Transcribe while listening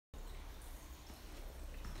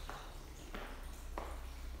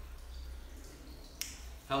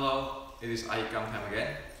Hello, it is iYikKam time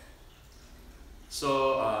again.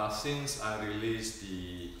 So since I released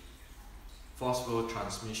the Force Flow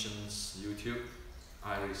transmissions YouTube,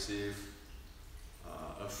 I received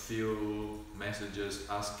a few messages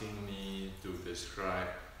asking me to describe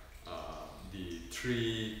the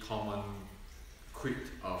 3 common quick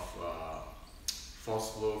of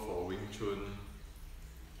Force Flow for Wing Chun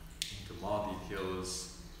into more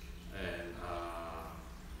details and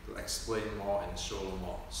to explain more and show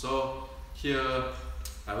more. So here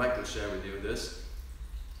I like to share with you this,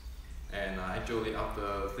 and actually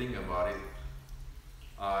after thinking about it,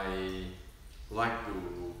 I like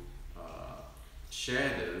to share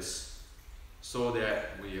this so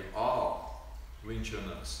that we all Wing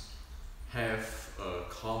Chuners have a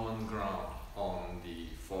common ground on the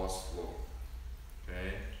Force Flow.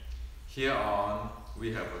 Okay, here on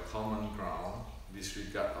we have a common ground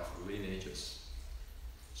disregard of lineages.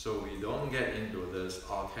 So we don't get into this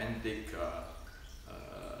authentic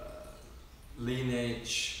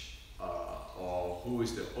lineage or who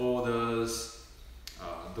is the oldest,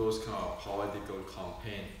 those kind of political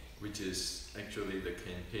campaign, which is actually the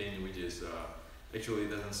campaign which is actually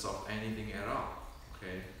doesn't solve anything at all.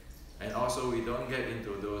 Okay, and also we don't get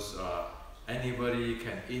into those anybody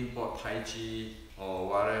can import Tai Chi or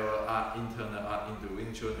whatever art, internal art into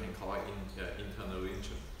Wing Chun and call it internal Wing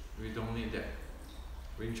Chun. We don't need that.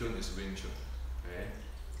 Wing Chun is Wing Chun, okay?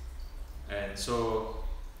 And so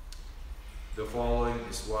the following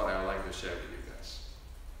is what I like to share with you guys.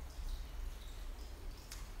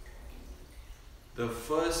 The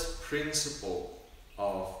first principle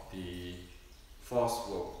of the Force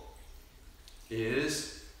Flow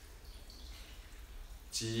is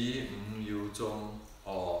Ji Yu Zhong,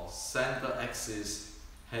 or center axis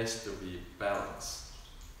has to be balanced.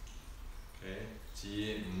 Okay,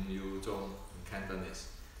 Ji Yu Zhong in Cantonese.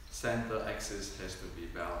 Center axis has to be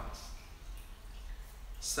balanced.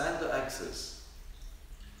 Center axis,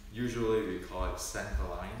 usually we call it center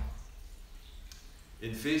line.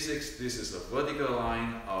 In physics, this is a vertical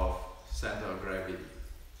line of center of gravity.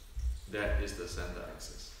 That is the center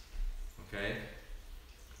axis. Okay?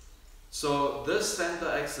 So this center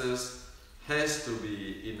axis has to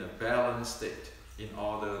be in a balanced state in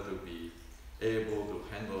order to be able to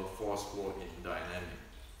handle force flow in dynamic.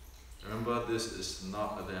 Remember, this is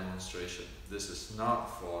not a demonstration. This is not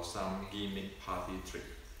for some gimmick party trick.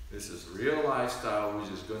 This is real lifestyle which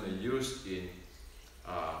is going to use in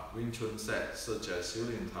Wing Chun sets such as Xiu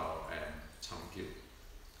Lin Tao and Chang Kyu.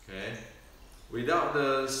 Okay? Without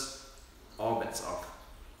this, all bets off.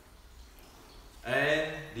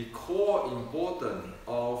 And the core importance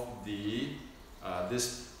of the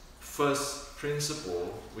this first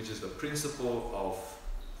principle, which is the principle of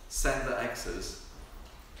center axis,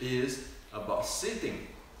 is about sitting.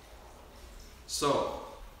 So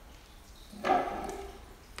when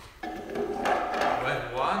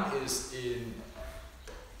one is in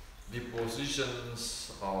the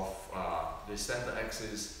positions of the center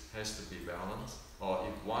axis has to be balanced, or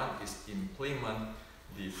if one is implement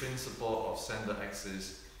the principle of center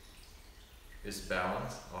axis is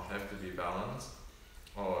balanced or have to be balanced,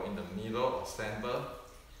 or in the middle or center,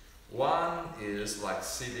 one is like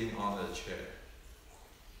sitting on a chair.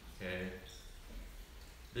 Okay,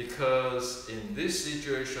 because in this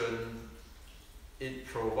situation it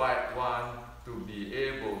provides one to be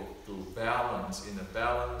able to balance in a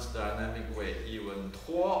balanced dynamic way, even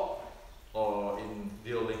torque or in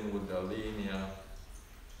dealing with the linear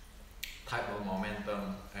type of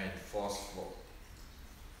momentum and force flow.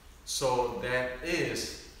 So that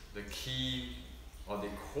is the key or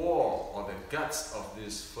the core or the guts of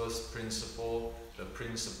this first principle, the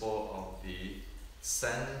principle of the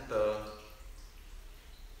center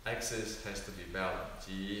axis has to be balanced.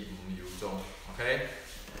 Ji Yu Zhong. Okay?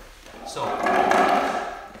 So,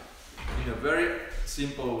 in a very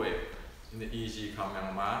simple way, in the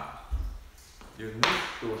iYikKam Ma, you need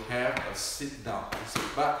to have a sit down. Your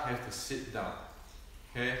butt has to sit down.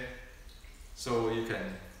 Okay? So you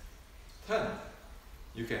can turn.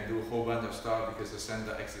 You can do a whole bunch of stuff because the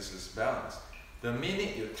center axis is balanced. The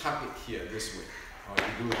minute you tap it here this way, or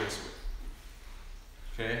you do this way.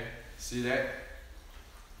 Okay, see that?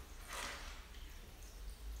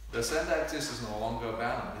 The center axis is no longer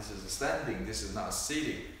balanced. This is a standing, this is not a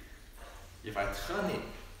sitting. If I turn it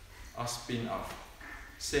or spin off,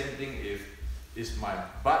 same thing if my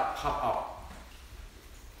butt pop up.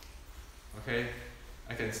 Okay,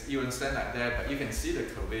 I can even stand like that, but you can see the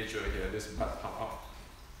curvature here, this butt pop up.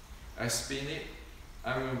 I spin it,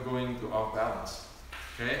 I'm going to off balance.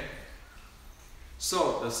 Okay?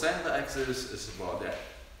 So the center axis is about that.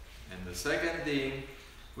 And the second thing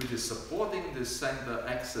which is supporting the center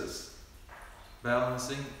axis.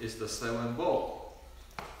 Balancing is the 7 ball.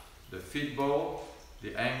 The feet ball,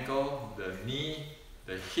 the ankle, the knee,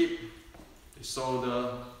 the hip, the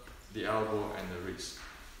shoulder, the elbow, and the wrist.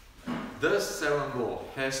 This 7 ball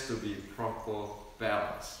has to be proper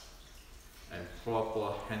balance and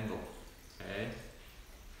proper handle. Okay?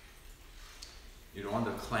 You don't want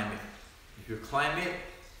to climb it. If you climb it,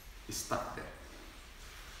 it's stuck there.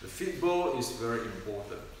 The feet ball is very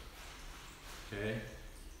important. Okay?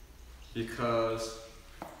 Because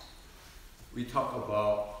we talk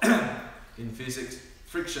about in physics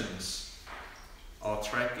frictions or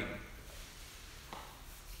tracking.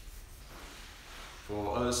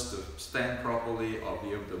 For us to stand properly or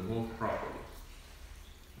be able to move properly.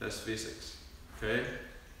 That's physics. Okay?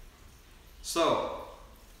 So,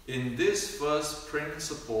 in this first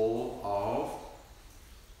principle of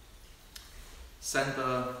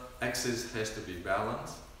center axis has to be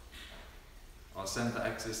balanced, or center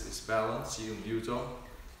axis is balanced,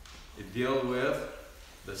 it deals with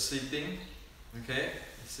the seating, okay,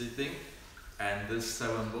 seating, and this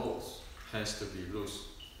 7 balls has to be loose.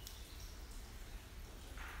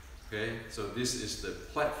 Okay, so this is the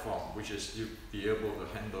platform which is you be able to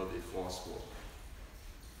handle the force flow.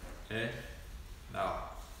 Okay, now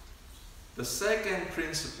the second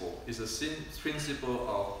principle is a principle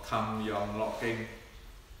of Kam Yong locking,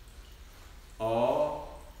 or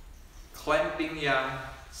clamping yang,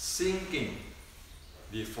 sinking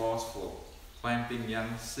the force flow. Clamping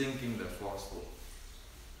yang, sinking the force flow.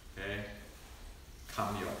 Okay,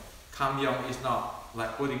 Kam Yong. Kam Yong is not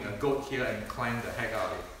like putting a goat here and climb the heck out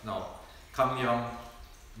of it. No, Kam Yong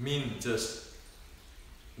means just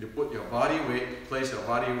you put your body weight, place your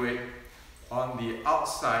body weight on the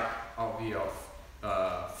outside of your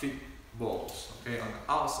feet balls, okay, on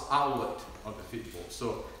the outward of the feet balls.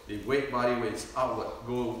 So the body weight is outward,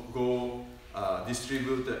 go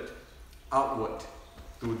distributed outward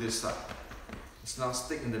to this side. It's not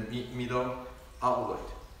stick in the middle, outward.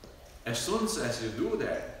 As soon as you do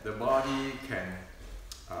that, the body can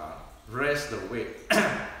rest the weight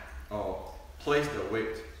or place the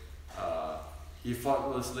weight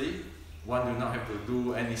effortlessly. One do not have to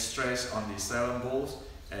do any stress on the 7 balls,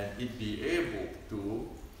 and it be able to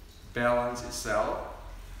balance itself.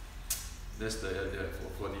 That's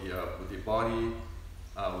for the body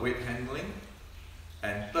weight handling,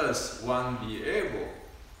 and thus one be able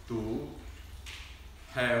to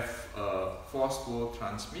have a force flow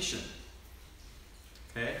transmission.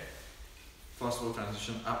 Okay, force flow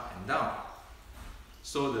transmission up and down.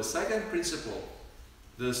 So the second principle,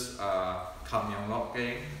 this Kam Yong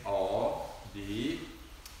locking, or the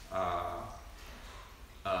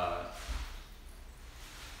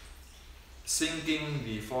sinking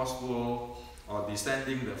the force flow, or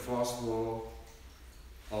descending the force flow,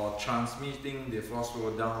 or transmitting the force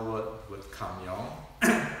flow downward with Kam Yong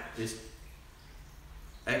is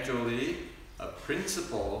actually a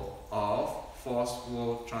principle of force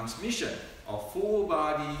flow transmission, or full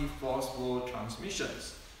body force flow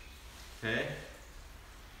transmissions. Okay?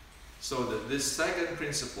 So this second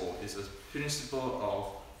principle is a principle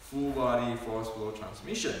of full body force flow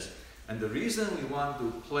transmissions. And the reason we want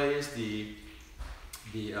to place the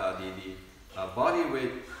body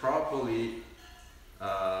weight properly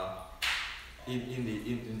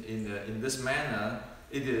in this manner,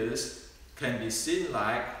 can be seen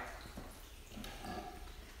like,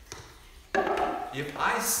 if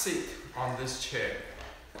I sit on this chair,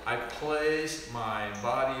 I place my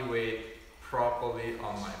body weight properly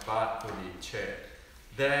on my butt to the chair,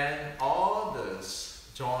 then all these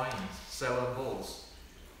joints, 7 balls,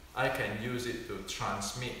 I can use it to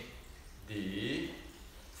transmit the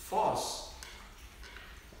force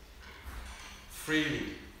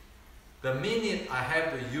freely. The minute I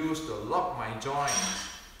have to use to lock my joints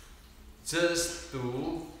just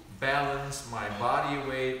to balance my body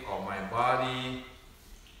weight or my body,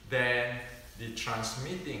 then the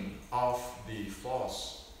transmitting of the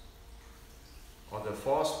force, or the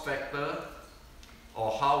force factor,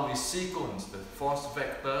 or how we sequence the force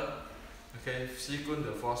factor. Okay, sequence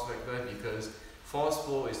the force factor, because force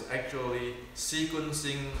flow is actually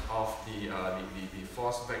sequencing of the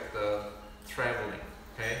force vector traveling,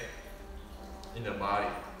 okay, in the body.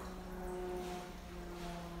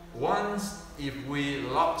 Once, if we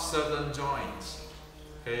lock certain joints,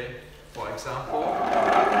 okay, for example,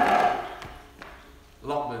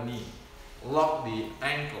 lock the knee, lock the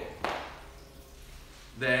ankle,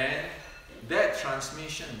 then that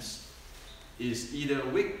transmissions is either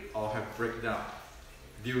weak or have breakdown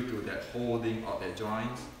due to that holding of the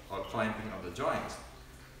joints or clamping of the joints.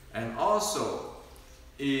 And also,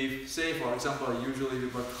 if, say for example, usually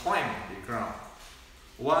people climb the ground.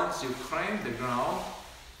 Once you climb the ground,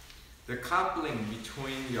 the coupling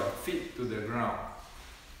between your feet to the ground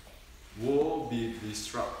will be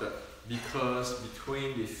disrupted, because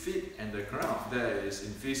between the feet and the ground, there is,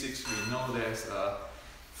 in physics we know there's a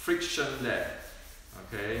friction there,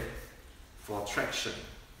 okay, for traction.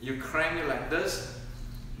 You crank it like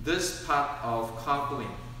this part of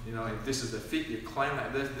coupling, you know, if this is the feet, you climb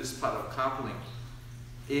like this part of coupling,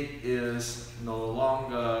 it is no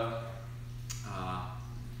longer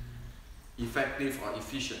effective or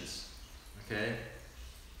efficient, okay?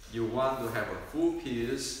 You want to have a full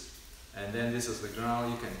piece, and then this is the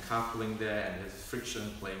ground, you can coupling there, and there's friction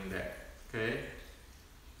playing there, okay?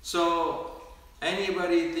 So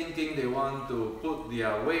anybody thinking they want to put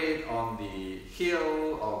their weight on the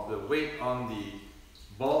heel or the weight on the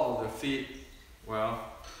ball of the feet, well,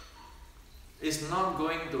 it's not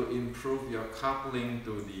going to improve your coupling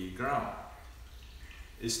to the ground.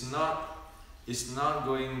 It's not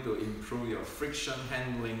going to improve your friction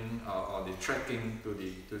handling or the tracking to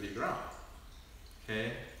the ground.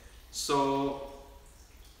 Okay, so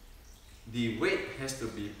the weight has to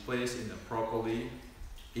be placed in properly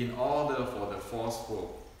in order for the force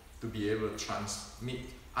flow to be able to transmit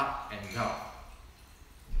up and down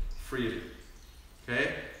freely.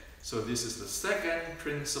 Okay, so this is the second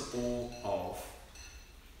principle of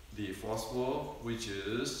the force flow, which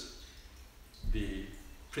is the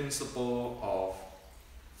principle of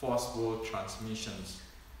force flow transmissions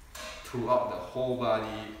throughout the whole body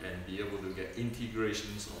and be able to get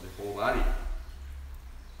integrations of the whole body.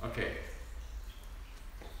 Okay,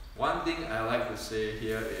 one thing I like to say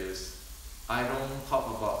here is I don't talk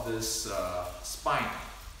about this spine,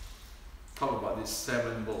 talk about these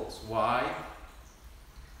 7 balls. Why?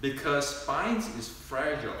 Because spine is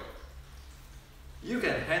fragile. You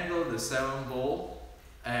can handle the 7 ball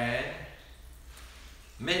and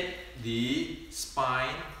make the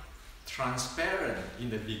spine transparent in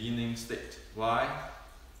the beginning state. Why?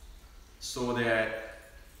 So that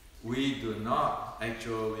we do not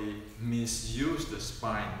actually misuse the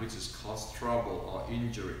spine, which is cause trouble or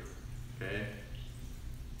injury. Okay?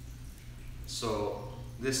 So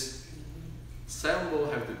this 7 ball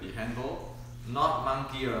have to be handled, not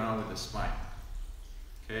monkey around with the spine.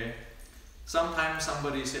 Okay? Sometimes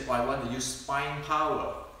somebody said, oh, I want to use spine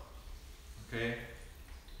power. Okay?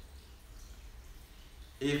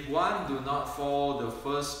 If one do not follow the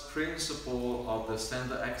first principle of the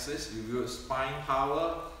center axis, you use spine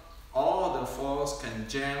power, all the force can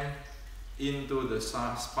jam into the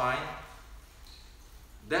spine.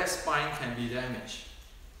 That spine can be damaged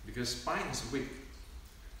because spine is weak.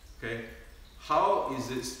 Okay? How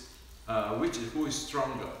is it, who is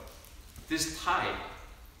stronger? This thigh,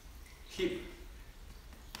 hip,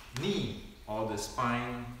 knee, or the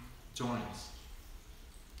spine joints.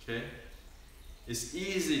 Okay? It's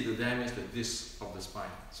easy to damage the disc of the spine,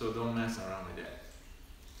 so don't mess around with that.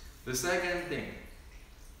 The second thing,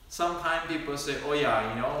 sometimes people say, oh yeah,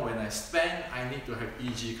 you know, when I stand, I need to have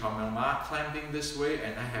iYikKam clamping this way,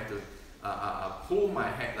 and I have to pull my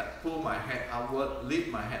head outward, lift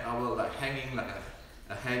my head outward, like hanging like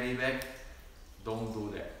a heavy bag. Don't do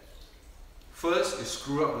that. First, you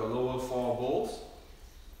screw up the lower 4 balls,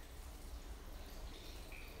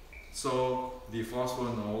 so the force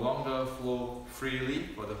will no longer flow freely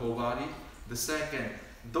for the whole body. The second,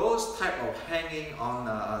 those type of hanging on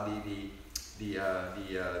the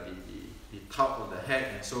top of the head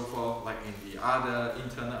and so forth, like in the other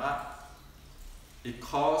internal art, it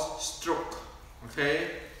causes stroke.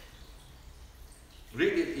 Okay,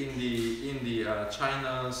 read it in the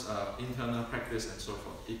China's internal practice and so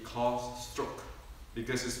forth. It causes stroke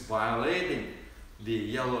because it's violating the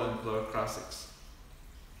yellow emperor classics.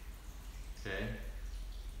 Okay,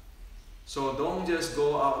 so don't just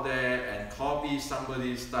go out there and copy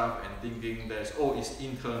somebody's stuff and thinking that, oh, it's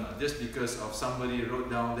internal. Just because of somebody wrote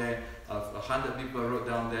down there, of 100 people wrote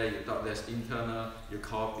down there, you thought that's internal, you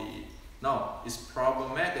copy it. No, it's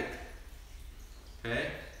problematic. Okay.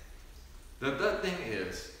 The third thing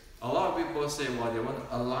is, a lot of people say, well, they want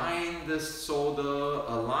to align this shoulder,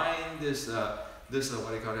 align this what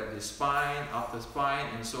do you call it, the spine, upper spine,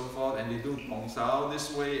 and so forth, and they do Pong Sao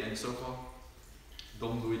this way and so forth.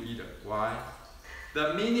 Don't do it either. Why?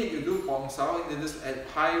 The minute you do Pong Sao, this at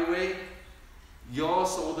highway, your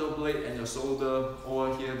shoulder blade and your shoulder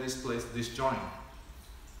over here, this place, this joint.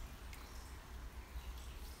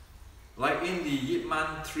 Like in the Ip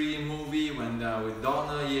Man 3 movie, when with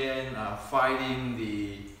Donnie Yen fighting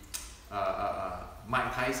the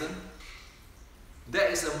Mike Tyson. That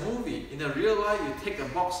is a movie. In the real life, you take a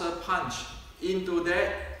boxer punch into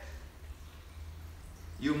that,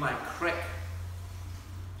 you might crack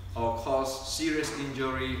or cause serious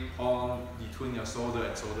injury on between your shoulder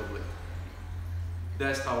and shoulder blade.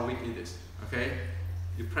 That's how weak it is. Okay,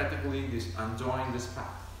 you practically unjoin this part.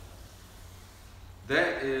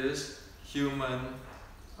 That is human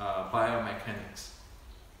biomechanics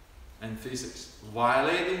and physics.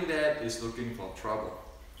 Violating that is looking for trouble.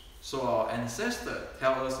 So our ancestors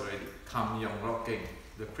tell us already, Kam Yong Rocking,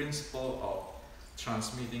 the principle of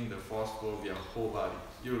transmitting the force flow via whole body.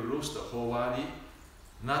 You lose the whole body,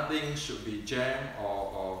 nothing should be jammed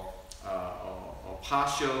or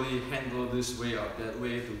partially handled this way or that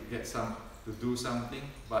way to do something,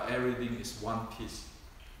 but everything is one piece.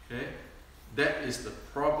 Okay? That is the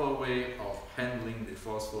proper way of handling the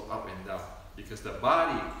force flow up and down, because the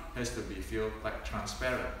body has to be feel like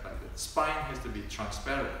transparent, like the spine has to be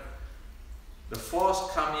transparent. The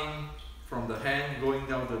force coming from the hand going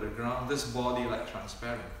down to the ground, this body like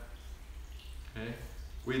transparent. Okay?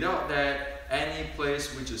 Without that, any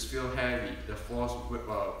place which is feel heavy, the force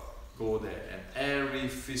will go there, and every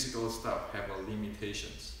physical stuff have a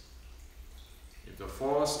limitations. If the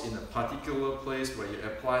force in a particular place where you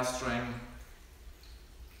apply strength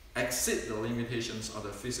exceed the limitations of the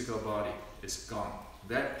physical body, it's gone.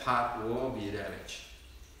 That part will be damaged.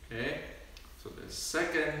 Okay? So the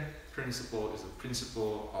second principle is the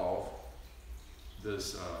principle of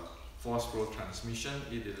this force flow transmission.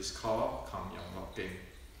 It is called Kam Yong Rocking.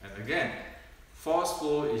 And again, force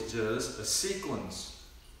flow is just a sequence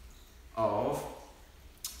of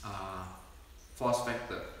force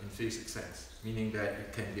vector in physics sense, meaning that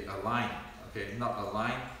it can be aligned. Okay, not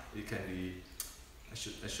aligned, it can be, I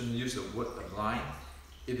shouldn't use the word aligned.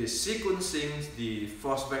 It is sequencing the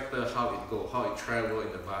force vector, how it go, how it travel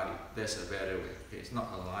in the body. That's a better way. Okay, it's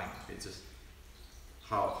not aligned. It's just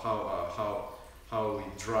how we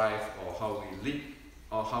drive, or how we lead,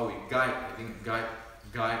 or how we guide. I think guide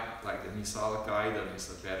like the missile guidance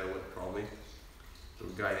is a better word probably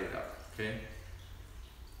to guide it up. Okay,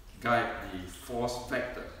 guide the force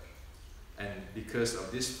vector, and because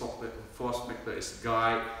of this force vector is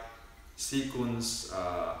guide sequence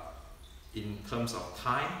in terms of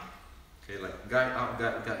time. Okay, like guide up,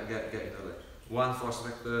 guide, you know, like one force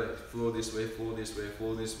vector, flow this way, flow this way,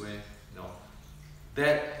 flow this way. No,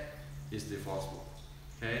 that is the force flow.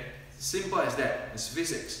 Okay, simple as that. It's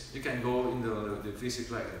physics. You can go in the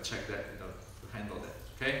physics lab and check that, you know, to handle that.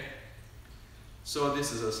 Okay. So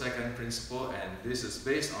this is the second principle, and this is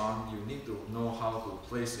based on you need to know how to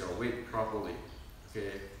place your weight properly.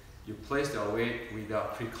 Okay. You place your weight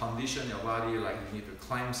without precondition your body, like you need to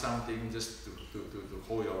climb something just to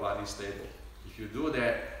hold your body stable. If you do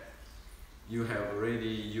that, you have already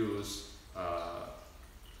used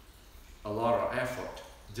a lot of effort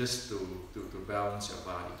just to balance your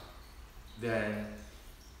body. Then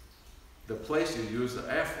the place you use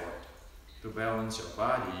the effort to balance your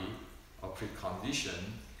body or precondition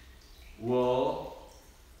will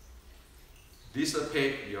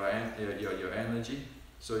dissipate your energy.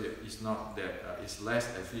 So it's not that it's less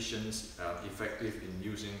efficient, effective in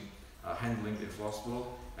using handling the force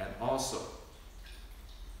flow, and also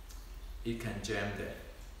it can jam that.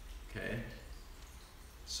 Okay.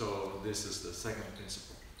 So this is the second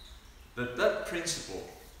principle. The third principle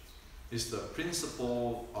is the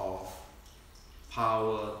principle of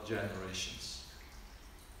power generations.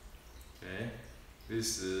 Okay.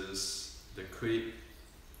 This is the quick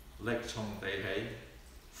leg chong tei hei,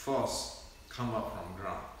 force come up from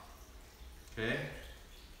ground. Okay?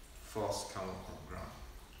 Force come up from ground.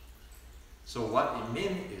 So what it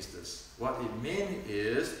means is this. What it means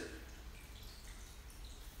is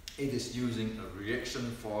it is using a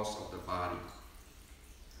reaction force of the body.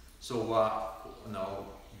 So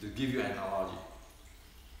to give you an analogy.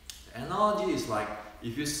 The analogy is like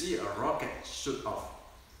if you see a rocket shoot off,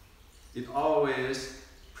 it always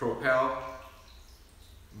propel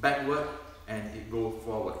backward and it go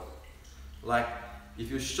forward. Like if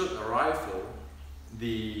you shoot a rifle,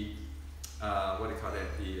 the what do you call that?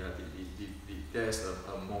 There's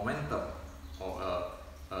a momentum, or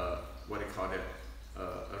what do you call that?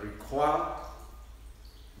 A recoil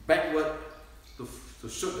backward to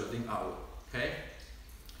shoot the thing out. Okay.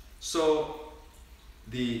 So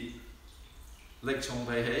the leg chong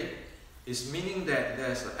tei hei is meaning that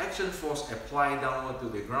there's an action force applied downward to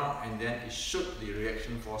the ground, and then it shoot the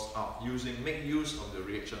reaction force up, make use of the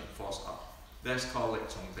reaction force up. That's called leg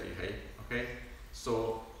chong tei hei. Okay,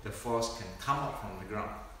 so the force can come up from the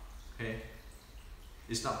ground. Okay,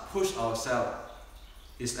 it's not push ourselves.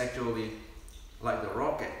 It's actually like the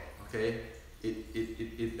rocket. Okay, the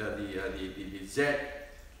jet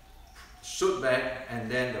shoot back,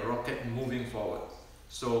 and then the rocket moving forward.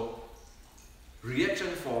 So Reaction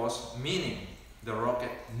force meaning the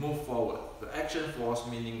rocket move forward. The action force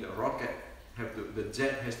meaning the rocket the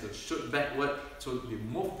jet has to shoot backward to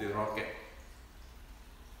move the rocket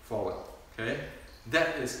forward. Okay,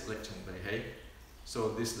 that is Lek Chung Dai Hei. So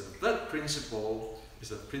this the third principle is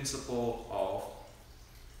the principle of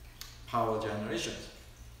power generation.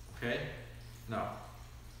 Okay, now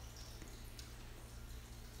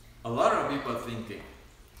a lot of people are thinking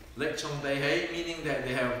Lek Chung Dai Hei meaning that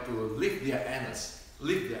they have to lift their anus,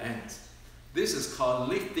 lift their anus. This is called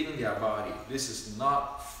lifting their body. This is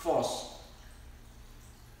not force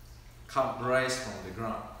rise from the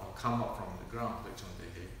ground or come up from the ground. Lek Chung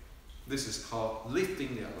Dai Hei. This is called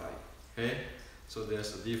lifting their body. Okay, so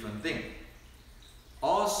there's a different thing.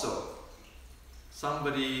 Also,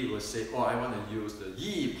 somebody will say, "Oh, I want to use the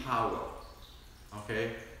Yi power."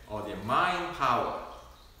 Okay, or the mind power.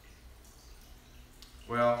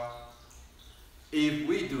 Well, if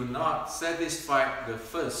we do not satisfy the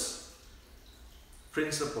first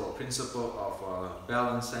principle of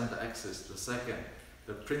balance center axis, the second,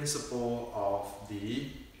 the principle of the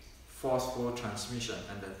force flow transmission,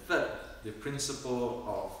 and the third, the principle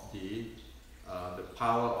of the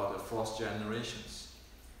power or the force generations.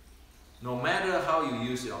 No matter how you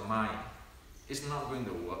use your mind, it's not going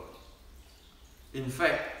to work. In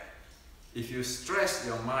fact, if you stress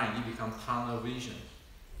your mind, you become tunnel vision.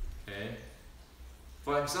 Okay?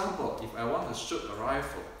 For example, if I want to shoot a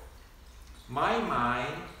rifle, my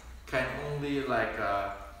mind can only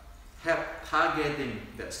help targeting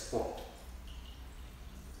that spot.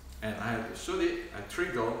 And I have to shoot it, I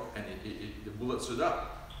trigger, and the bullet shoot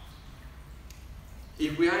up.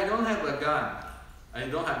 If I don't have a gun, I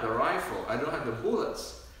don't have the rifle, I don't have the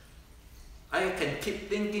bullets, I can keep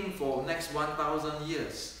thinking for next 1,000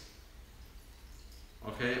 years.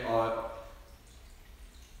 Okay, or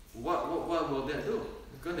what will that do?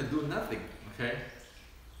 It's going to do nothing. Okay,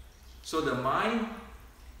 so the mind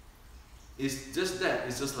is just that.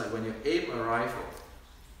 It's just like when you aim a rifle.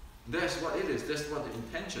 That's what it is. That's what the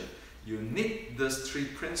intention. You need these three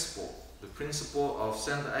principles: the principle of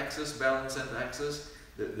center axis, balance center axis,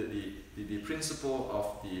 the principle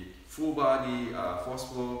of the full body force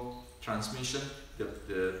flow transmission,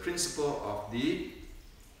 the principle of the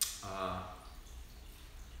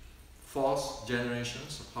force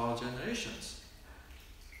generations, power generations,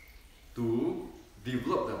 to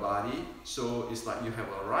develop the body. So it's like you have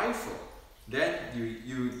a rifle, then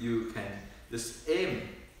you can just aim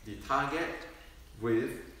the target with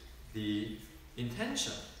the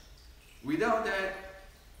intention. Without that,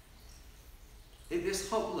 it is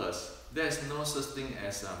hopeless. There's no such thing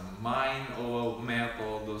as a mind over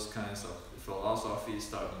matter, those kinds of philosophy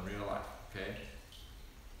stuff in real life. Okay.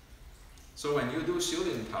 So when you do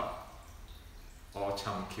Shilin Tao or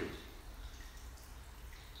Cham Kyu,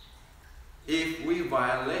 if we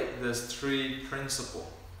violate these three principles,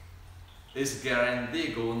 it's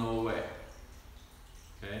guaranteed go nowhere.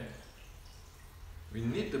 Okay? We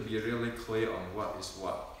need to be really clear on what is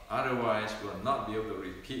what. Otherwise, we'll not be able to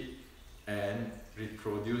repeat and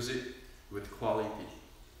reproduce it with quality.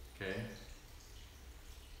 Okay?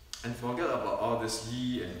 And forget about all this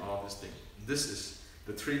Yi and all this thing. This is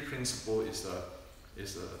the three principle is a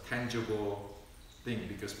tangible thing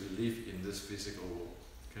because we live in this physical world.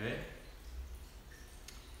 Okay?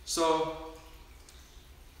 So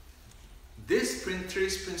this three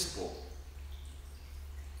principle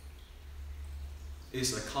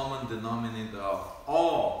is a common denominator of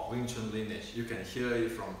all Wing Chun lineage. You can hear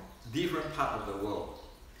it from different parts of the world,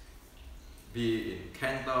 be it in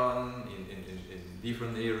Canton, in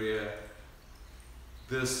different area.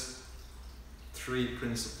 This three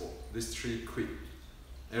principle, this three quid,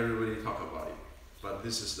 everybody talk about it, but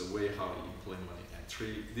this is the way how we implement it,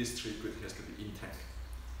 and this three quid has to be intact.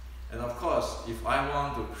 And of course, if I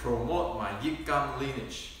want to promote my iYikKam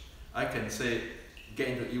lineage, I can say, get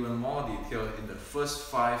into even more detail in the first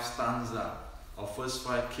 5 stanza or first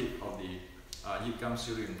 5 kit of the iYikKam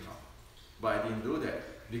Shilin Tao. But I didn't do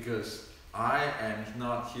that because I am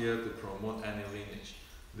not here to promote any lineage.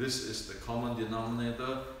 This is the common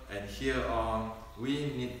denominator, and here on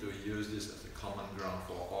we need to use this as a common ground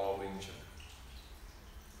for all Wing Chun.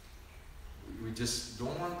 We just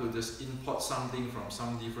don't want to just import something from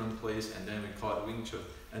some different place and then we call it Wing Chun.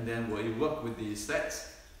 And then will it work with the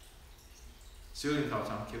sets? Shilin Tao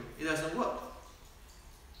Cham Kyu. It doesn't work.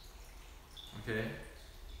 Okay?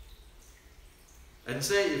 And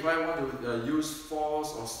say if I want to use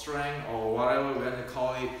force or strength or whatever we're going to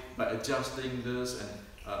call it by adjusting this and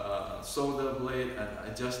shoulder blade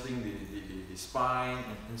and adjusting the spine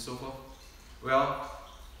and so forth. Well,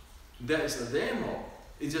 that is a demo.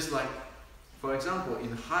 It's just like, for example,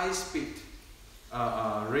 in high speed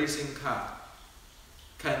racing car,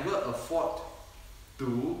 can we afford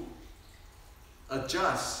to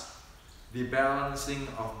adjust the balancing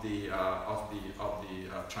of the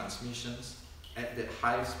transmissions at that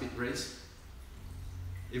high speed race?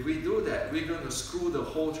 If we do that, we're going to screw the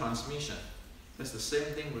whole transmission. That's the same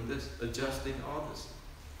thing with this, adjusting all this.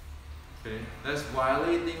 Okay, that's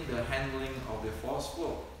violating the handling of the force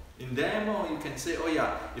flow. In demo, you can say, oh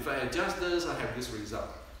yeah, if I adjust this, I have this result.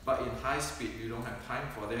 But in high speed, you don't have time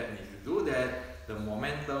for that. And if you do that, the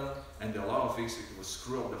momentum and the law of physics will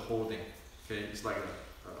screw up the whole thing. Okay, it's like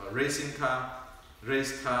a racing car,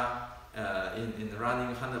 race car, in running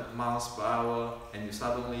 100 miles per hour, and you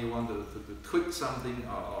suddenly want to tweak something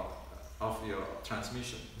of your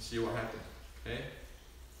transmission. See what happens. Okay,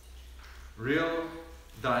 real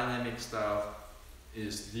dynamic stuff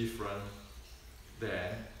is different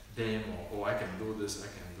than demo. Oh, I can do this, I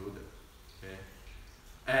can do that. Okay,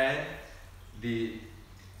 and the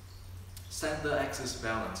center axis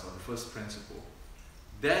balance, or the first principle,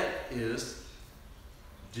 that is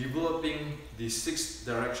developing the 6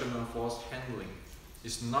 directional force handling.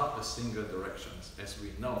 Is not a single direction, as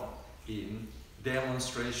we know in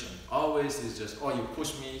demonstration. Always is just, oh, you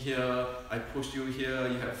push me here, I push you here,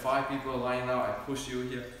 you have 5 people lined up, I push you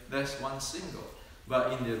here. That's one single.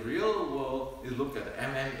 But in the real world, you look at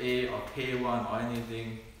MMA or K1 or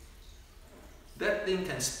anything, that thing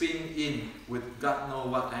can spin in with God knows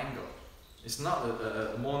what angle. It's not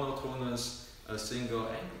a monotonous, a single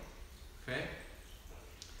angle. Okay?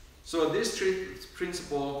 So this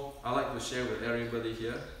principle I like to share with everybody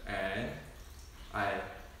here, and I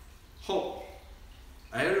hope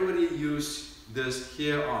everybody use this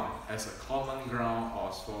here on as a common ground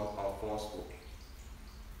or force flow.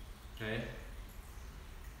 Okay?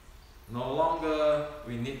 No longer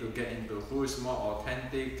we need to get into who is more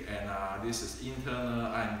authentic and this is internal,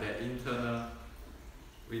 I'm that internal.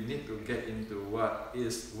 We need to get into what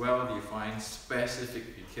is well-defined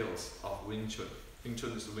specific details of Wing Chun. Wing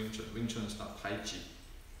Chun is Wing Chun. Wing Chun is not Tai Chi.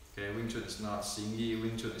 Okay, Wing Chun is not Xing Yi.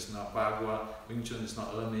 Wing Chun is not Bagua. Wing Chun is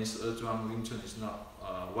not Mei Zhuang. Wing Chun is not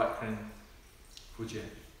White Crane Fujian.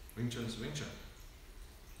 Wing Chun is Wing Chun.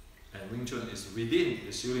 And Wing Chun is within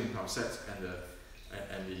the Xiulin Tao sets and the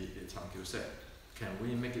Changqiu set. Can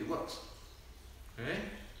we make it work? Okay?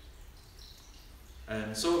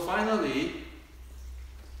 And so finally,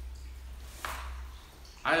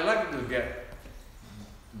 I like to get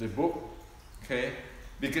the book, okay,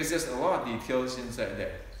 because there's a lot of details inside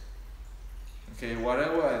there. Okay,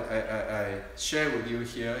 whatever I share with you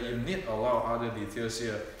here, you need a lot of other details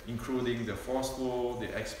here, including the force flow,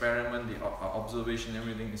 the experiment, the observation,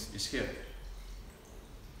 everything is here.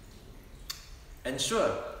 And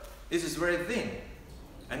sure, this is very thin,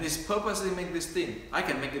 and it's purposely make this thin. I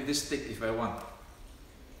can make it this thick if I want,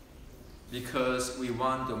 because we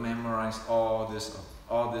want to memorize all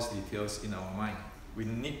these details in our mind. We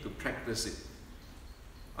need to practice it.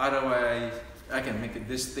 Otherwise, I can make it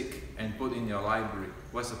this thick and put in your library.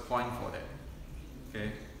 What's the point for that?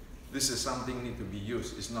 Okay, this is something need to be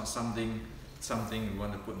used. It's not something we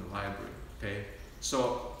want to put in the library. Okay,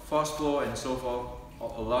 so force flow and so forth.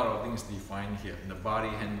 A lot of things defined here, in the body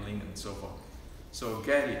handling and so forth. So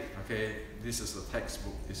get it, okay? This is a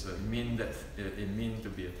textbook. It means to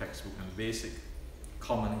be a textbook and basic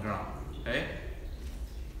common ground, okay?